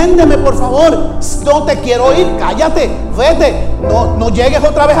 atiéndeme, por favor, no te quiero ir, cállate, vete, no llegues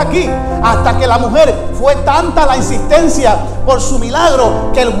otra vez aquí. Hasta que la mujer, fue tanta la insistencia por su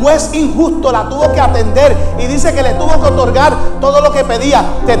milagro, que el juez injusto la tuvo que atender, y dice que le tuvo que otorgar todo lo que pedía.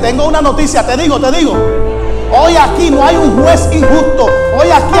 Te tengo una noticia, te digo, hoy aquí no hay un juez injusto,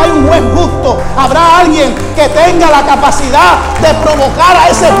 hoy aquí hay un juez justo. Habrá alguien que tenga la capacidad de provocar a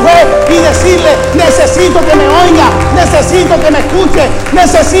ese juez y decirle: necesito que me oiga, necesito que me escuche,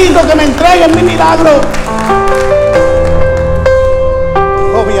 necesito que me entreguen mi milagro.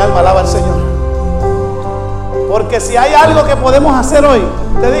 Oh, mi alma alaba al Señor. Porque si hay algo que podemos hacer hoy,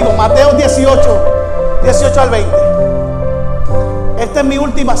 te digo, Mateo 18 al 20. Esta es mi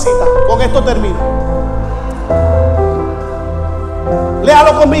última cita, con esto termino.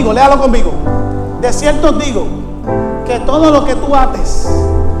 Léalo conmigo. De cierto os digo que todo lo que tú ates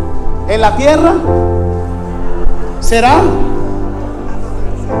en la tierra será.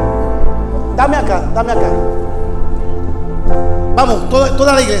 Dame acá. Vamos,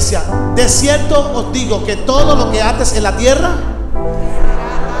 toda la iglesia. De cierto os digo que todo lo que ates en la tierra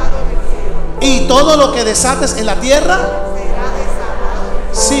y todo lo que desates en la tierra.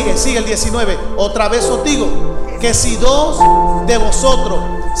 Sigue el 19. Otra vez os digo que si dos de vosotros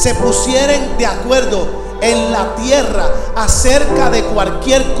se pusieren de acuerdo en la tierra acerca de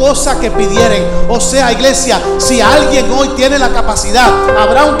cualquier cosa que pidieren. O sea, iglesia, si alguien hoy tiene la capacidad,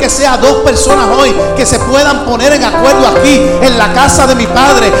 habrá aunque sea 2 personas hoy que se puedan poner en acuerdo aquí en la casa de mi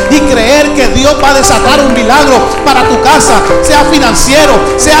Padre y creer que Dios va a desatar un milagro para tu casa, sea financiero,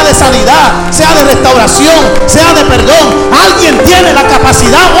 sea de sanidad, sea de restauración, sea de perdón. Alguien tiene la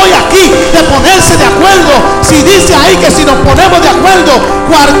capacidad hoy aquí de ponerse de acuerdo. Si dice ahí que si nos ponemos de acuerdo,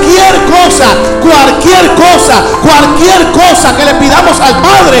 cualquier cosa que le pidamos al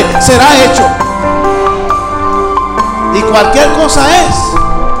Padre será hecho. Y cualquier cosa es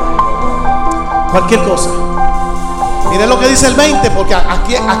cualquier cosa. Miren lo que dice el 20, porque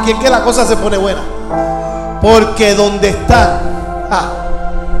aquí es que la cosa se pone buena. Porque donde están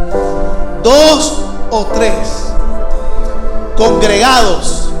 2 o 3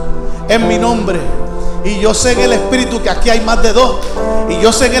 congregados en mi nombre, y yo sé en el Espíritu que aquí hay más de 2. Y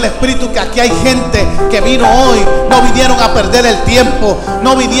yo sé en el Espíritu que aquí hay gente que vino hoy. No vinieron a perder el tiempo,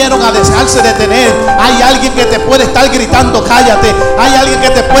 no vinieron a dejarse detener. Hay alguien que te puede estar gritando: cállate. Hay alguien que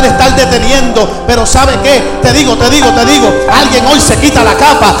te puede estar deteniendo. Pero ¿sabe qué? Te digo, alguien hoy se quita la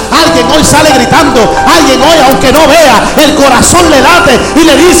capa. Alguien hoy sale gritando. Alguien hoy, aunque no vea, el corazón le late y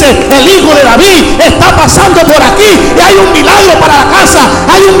le dice: el Hijo de David está pasando por aquí. Y hay un milagro para la casa.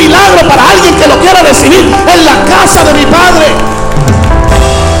 Hay un milagro para alguien que lo quiera recibir en la casa de mi Padre.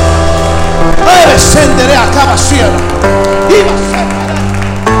 Descenderé a cada sierra.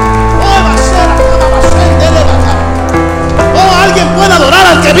 Oh, alguien puede adorar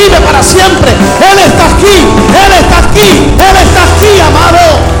al que vive para siempre. Él está aquí, amado.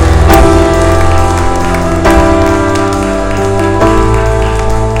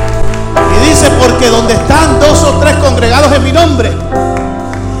 Y dice: porque donde están 2 o 3 congregados en mi nombre,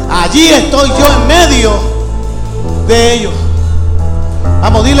 allí estoy yo en medio de ellos.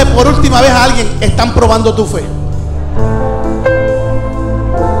 Vamos, dile por última vez a alguien: están probando tu fe.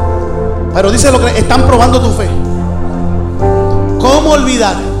 Pero dice lo que están probando tu fe. ¿Cómo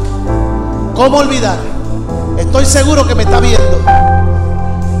olvidar? Estoy seguro que me está viendo.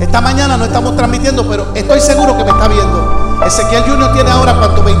 Esta mañana no estamos transmitiendo, pero estoy seguro que me está viendo. Ezequiel Junio tiene ahora,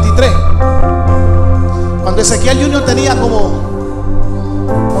 ¿cuánto? 23. Cuando Ezequiel Junio tenía como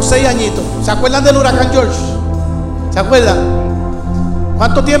como 6 añitos. ¿Se acuerdan del huracán George? ¿Se acuerdan?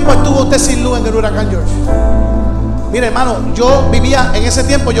 ¿Cuánto tiempo estuvo usted sin luz en el huracán George? Mire, hermano, yo vivía, en ese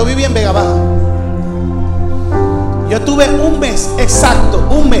tiempo yo vivía en Vega Baja. Yo estuve un mes, exacto,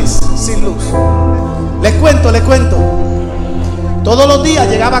 un mes sin luz. Les cuento. Todos los días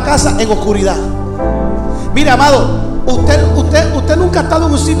llegaba a casa en oscuridad. Mire, amado, usted nunca ha estado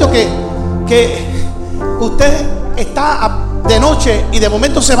en un sitio que usted está de noche y de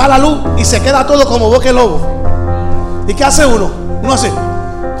momento se va la luz y se queda todo como boca de lobo. ¿Y qué hace uno? Uno hace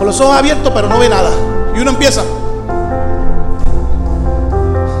con los ojos abiertos pero no ve nada. Y uno empieza.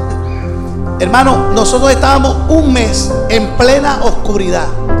 Hermano, nosotros estábamos un mes en plena oscuridad.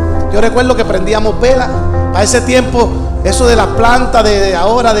 Yo recuerdo que prendíamos velas. Para ese tiempo, eso de las plantas de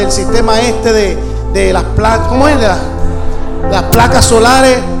ahora, del sistema de las plantas, ¿cómo es? De las placas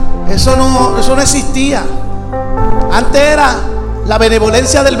solares, eso no existía. Antes era la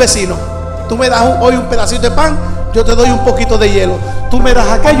benevolencia del vecino. Tú me das hoy un pedacito de pan, yo te doy un poquito de hielo. Tú me das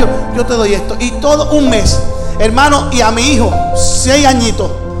aquello, yo te doy esto. Y todo un mes, hermano. Y a mi hijo, 6 añitos,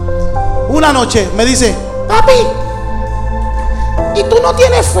 una noche me dice: papi, ¿y tú no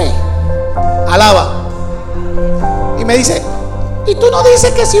tienes fe? Alaba. Y me dice: ¿y tú no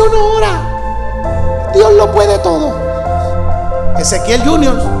dices que si uno ora, Dios lo puede todo? Ezequiel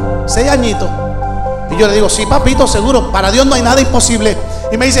Junio, 6 añitos. Y yo le digo: sí, papito, seguro, para Dios no hay nada imposible.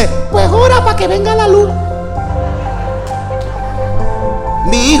 Y me dice: pues ora para que venga la luz.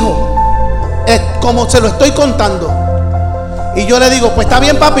 Mi hijo, es como se lo estoy contando. Y yo le digo: pues está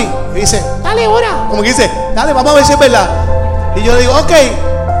bien, papi. Y dice: dale, ora. Como que dice: dale, vamos a ver si es verdad. Y yo le digo: ok,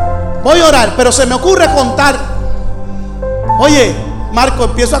 voy a orar, pero se me ocurre contar. Oye, Marco,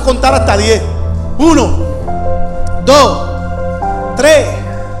 empiezo a contar hasta 10. 1, 2, 3,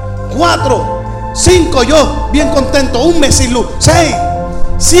 4, 5. Yo bien contento, un mes sin luz. 6,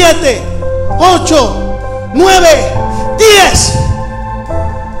 7, 8, 9, 10.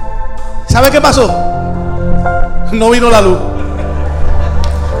 ¿Sabe qué pasó? No vino la luz.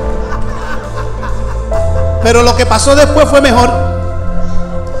 Pero lo que pasó después fue mejor.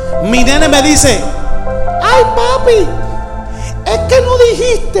 Mi nene me dice: ay, papi, es que no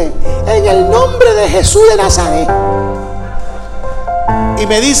dijiste en el nombre de Jesús de Nazaret. Y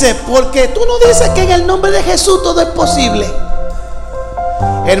me dice: porque tú no dices que en el nombre de Jesús todo es posible.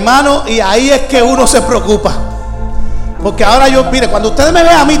 Hermano, y ahí es que uno se preocupa. Porque ahora yo, mire, cuando ustedes me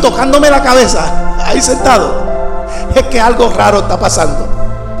ven a mí tocándome la cabeza, ahí sentado, es que algo raro está pasando.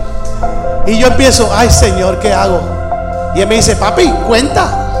 Y yo empiezo: ay, Señor, ¿qué hago? Y él me dice: papi,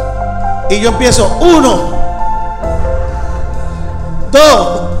 cuenta. Y yo empiezo: 1,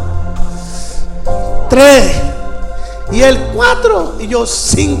 2, 3, y el 4, y yo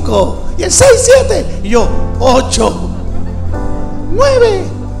 5, y el 6, 7, y yo 8, 9,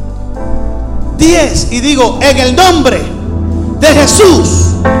 10, y digo: en el nombre de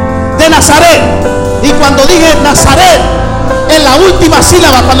Jesús de Nazaret. Y cuando dije Nazaret, en la última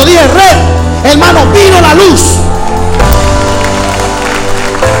sílaba, cuando dije red, hermano, vino la luz.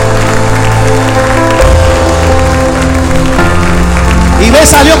 Y ve,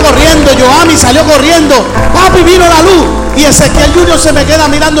 salió corriendo, Joami salió corriendo. Papi, vino la luz. Y Ezequiel Junio se me queda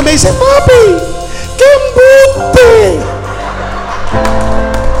mirando y me dice: papi, ¡qué embuste!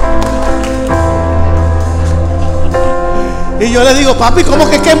 Y yo le digo: papi, ¿cómo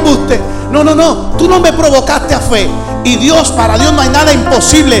que qué embuste? No, tú no me provocaste a fe. Y para Dios no hay nada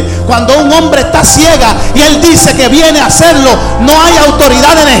imposible. Cuando un hombre está ciega y él dice que viene a hacerlo, no hay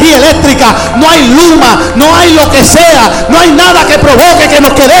autoridad de energía eléctrica, no hay luma, no hay lo que sea, no hay nada que provoque que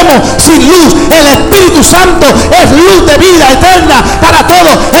nos quedemos sin luz. El Espíritu Santo es luz de vida eterna para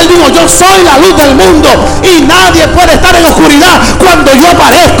todos. Él dijo: yo soy la luz del mundo y nadie puede estar en oscuridad cuando yo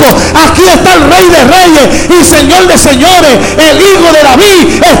aparezco. Aquí está el Rey de Reyes y Señor de Señores, el Hijo de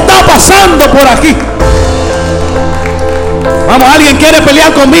David está pasando por aquí. Vamos, ¿alguien quiere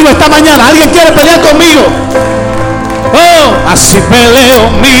pelear conmigo esta mañana? ¿Alguien quiere pelear conmigo? Oh, así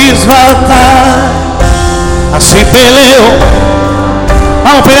peleo mis batallas, así peleo.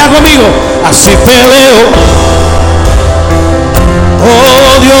 Vamos, pelear conmigo. Así peleo.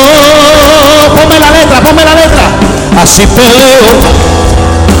 Oh Dios, ponme la letra. Así peleo,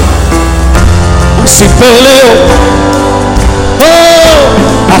 así peleo.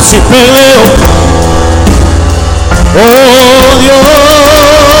 Oh, así peleo. Oh Dios,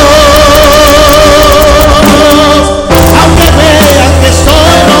 aunque vean que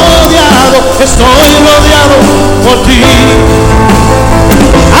estoy rodeado por ti.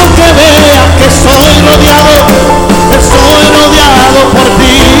 Aunque vean que estoy rodeado por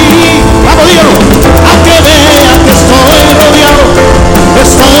ti. Vamos, dígalo. Aunque vean que estoy rodeado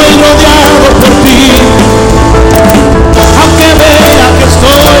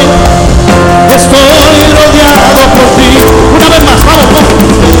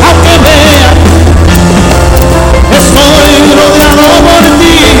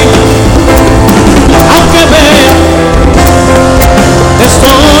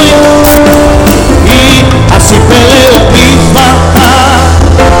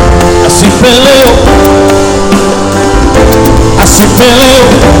peleo.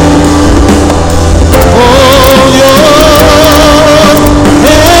 Oh Dios,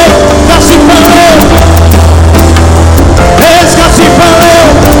 casi peleo. Es casi peleo.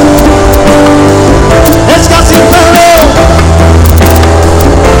 Es casi peleo.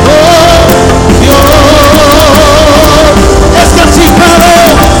 Oh Dios, es casi peleo.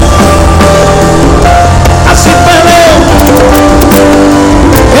 Casi peleo.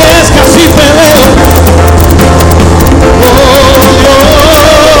 Es casi peleo.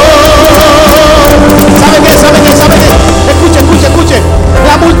 ¿Sabe qué? Escuche.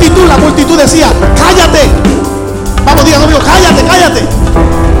 La multitud decía, cállate. Vamos, digan conmigo, cállate.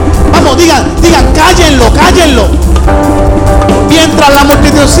 Vamos, digan, cállenlo. Mientras la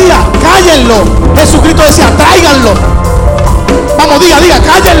multitud decía, cállenlo, Jesucristo decía, tráiganlo. Vamos, diga,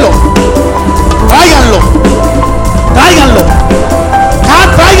 cállenlo. Tráiganlo.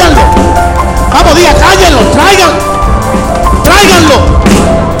 Vamos, diga, cállenlo,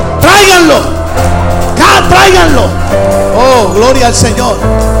 tráiganlo. Oh, gloria al Señor.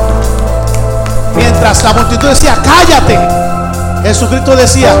 Mientras la multitud decía, cállate, Jesucristo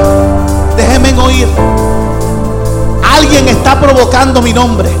decía, déjenme oír. Alguien está provocando mi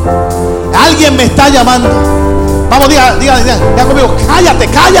nombre. Alguien me está llamando. Vamos, diga conmigo, cállate.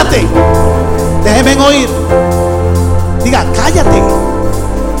 Déjenme oír. Diga, cállate.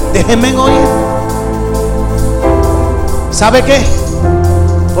 Déjenme oír. ¿Sabe qué?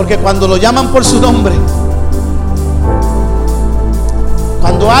 Porque cuando lo llaman por su nombre,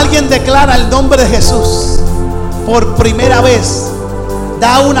 cuando alguien declara el nombre de Jesús por primera vez,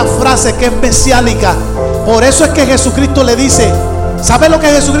 da una frase que es mesiánica. Por eso es que Jesucristo le dice, ¿sabe lo que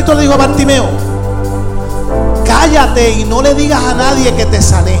Jesucristo le dijo a Bartimeo? Cállate y no le digas a nadie que te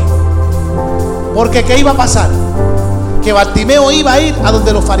sané. Porque ¿qué iba a pasar? Que Bartimeo iba a ir a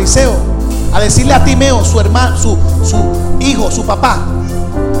donde los fariseos, a decirle a Timeo, su hermano, su hijo, su papá,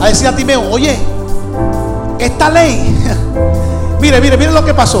 a decirle a Timeo, oye, esta ley, mire lo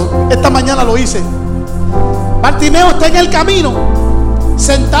que pasó. Esta mañana lo hice. Bartimeo está en el camino,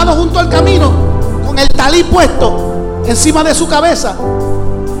 sentado junto al camino, con el talí puesto encima de su cabeza,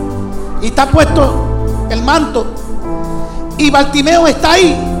 y está puesto el manto, y Bartimeo está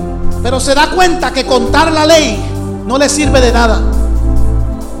ahí, pero se da cuenta que contar la ley no le sirve de nada.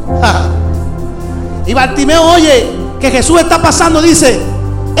 Y Bartimeo oye que Jesús está pasando, dice,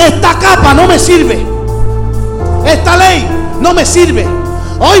 esta capa no me sirve, esta ley no me sirve.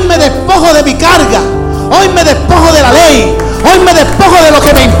 Hoy me despojo de mi carga, hoy me despojo de la ley, hoy me despojo de lo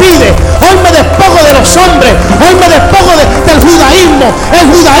que me impide, hoy me despojo de los hombres, hoy me despojo del judaísmo. El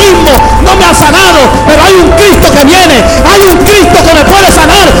judaísmo no me ha sanado, pero hay un Cristo que viene, hay un Cristo que me puede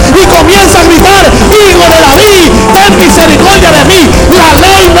sanar, y comienza a gritar, hijo de David, ten misericordia de mí. La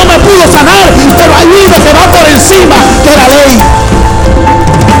ley no me pudo sanar, pero hay uno que va por encima de la ley.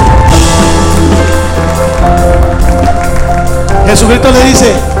 Jesucristo le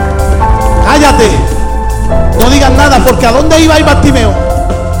dice, cállate, no digan nada, porque ¿a dónde iba a ir Bartimeo?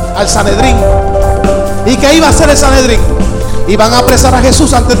 Al Sanedrín. ¿Y qué iba a hacer el Sanedrín? Iban a apresar a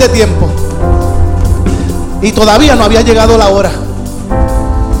Jesús antes de tiempo, y todavía no había llegado la hora.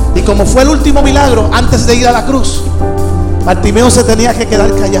 Y como fue el último milagro antes de ir a la cruz, Bartimeo se tenía que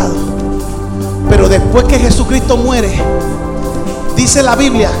quedar callado. Pero después que Jesucristo muere, dice la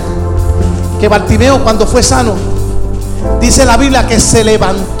Biblia que Bartimeo, cuando fue sano, dice la Biblia que se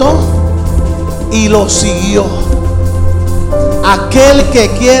levantó y lo siguió. Aquel que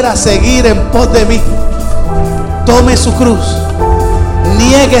quiera seguir en pos de mí, tome su cruz,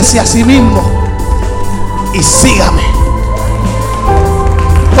 niéguese a sí mismo y sígame.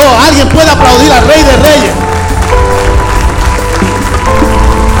 Oh, alguien puede aplaudir al Rey de Reyes.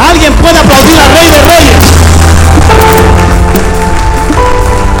 Alguien puede aplaudir al Rey de Reyes.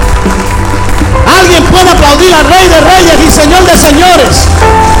 Alguien puede aplaudir al Rey de Reyes y Señor de Señores.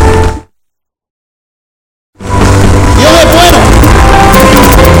 Dios es bueno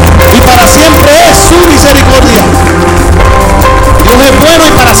y para siempre es su misericordia. Dios es bueno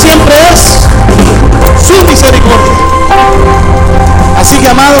y para siempre es su misericordia. Así que,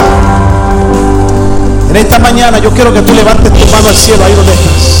 amado, en esta mañana yo quiero que tú levantes tu mano al cielo, ahí donde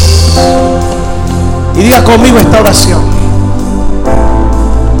estás, y diga conmigo esta oración.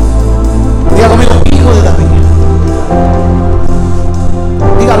 Diga conmigo, hijo de David.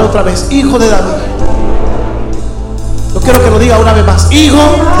 Dígalo otra vez, hijo de David. Yo quiero que lo diga una vez más, hijo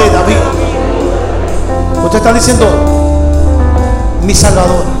de David. Usted está diciendo, mi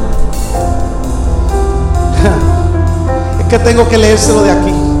Salvador. Es que tengo que leérselo de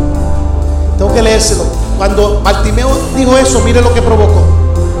aquí. Tengo que leérselo. Cuando Bartimeo dijo eso, mire lo que provocó.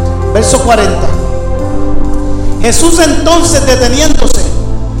 Verso 40. Jesús entonces, deteniéndose,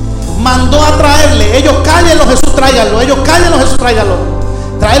 mandó a traerle. Ellos cállenlo, Jesús tráiganlo. Ellos cállenlo, Jesús tráiganlo.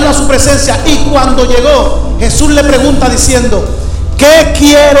 Traerlo a su presencia. Y cuando llegó, Jesús le pregunta diciendo: ¿qué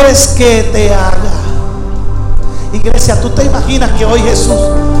quieres que te haga? Iglesia, ¿tú te imaginas que hoy Jesús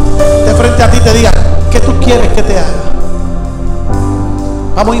de frente a ti te diga: ¿qué tú quieres que te haga?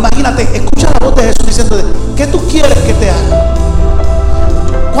 Vamos, imagínate, escucha la voz de Jesús diciéndote: ¿qué tú quieres que te haga?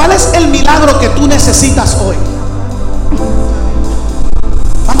 ¿Cuál es el milagro que tú necesitas hoy?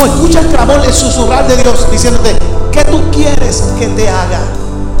 Vamos, escucha el clamor, el susurrar de Dios diciéndote: ¿qué tú quieres que te haga?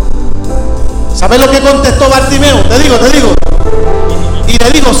 ¿Sabes lo que contestó Bartimeo? Te digo. Y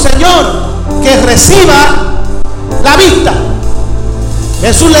le digo: Señor, que reciba la vista.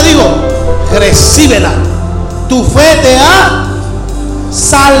 Jesús le dijo: recíbela, tu fe te ha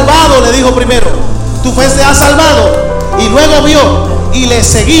salvado. Le dijo primero: tu fe te ha salvado. Y luego vio y le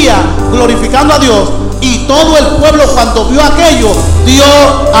seguía glorificando a Dios. Y todo el pueblo, cuando vio aquello, dio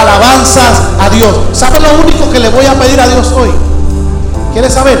alabanzas a Dios. ¿Sabe lo único que le voy a pedir a Dios hoy?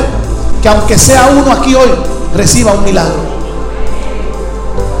 ¿Quieres saber? Que aunque sea uno aquí hoy, reciba un milagro.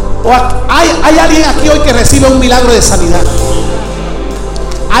 O hay alguien aquí hoy que recibe un milagro de sanidad.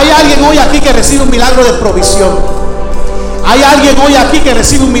 Hay alguien hoy aquí que recibe un milagro de provisión. Hay alguien hoy aquí que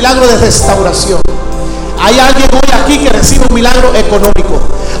recibe un milagro de restauración. Hay alguien hoy aquí que recibe un milagro económico.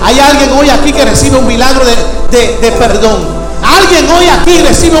 Hay alguien hoy aquí que recibe un milagro de perdón. Alguien hoy aquí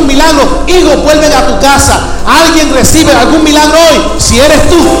recibe un milagro. Hijos, vuelven a tu casa. Alguien recibe algún milagro hoy. Si eres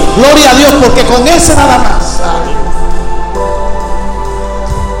tú, gloria a Dios, porque con ese nada más.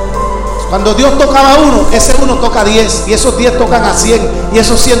 Cuando Dios tocaba a uno, ese uno toca a 10. Y esos 10 tocan a 100. Y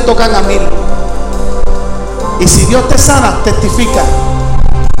esos 100 tocan a 1000. Y si Dios te sana, testifica.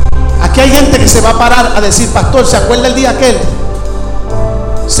 Aquí hay gente que se va a parar a decir: pastor, ¿se acuerda el día aquel?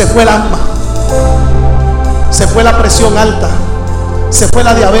 Se fue el asma, se fue la presión alta, se fue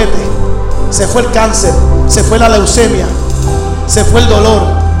la diabetes, se fue el cáncer, se fue la leucemia, se fue el dolor,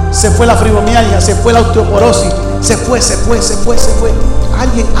 se fue la fibromialgia, se fue la osteoporosis, se fue.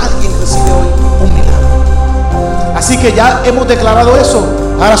 Alguien recibe hoy un milagro. Así que ya hemos declarado eso.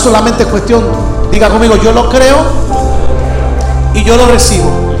 Ahora solamente es cuestión, diga conmigo: yo lo creo y yo lo recibo.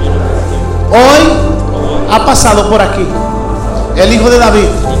 Hoy ha pasado por aquí el Hijo de David,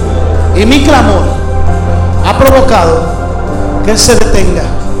 y mi clamor ha provocado que Él se detenga.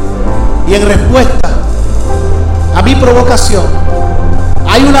 Y en respuesta a mi provocación,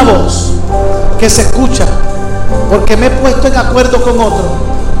 hay una voz que se escucha, porque me he puesto en acuerdo con otro.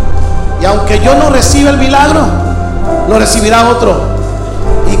 Y aunque yo no reciba el milagro, lo recibirá otro.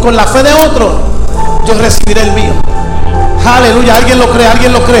 Y con la fe de otro, yo recibiré el mío. Aleluya. Alguien lo cree,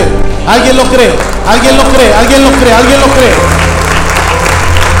 alguien lo cree, alguien lo cree, alguien lo cree, alguien lo cree, alguien lo cree.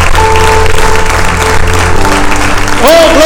 Oh, gloria.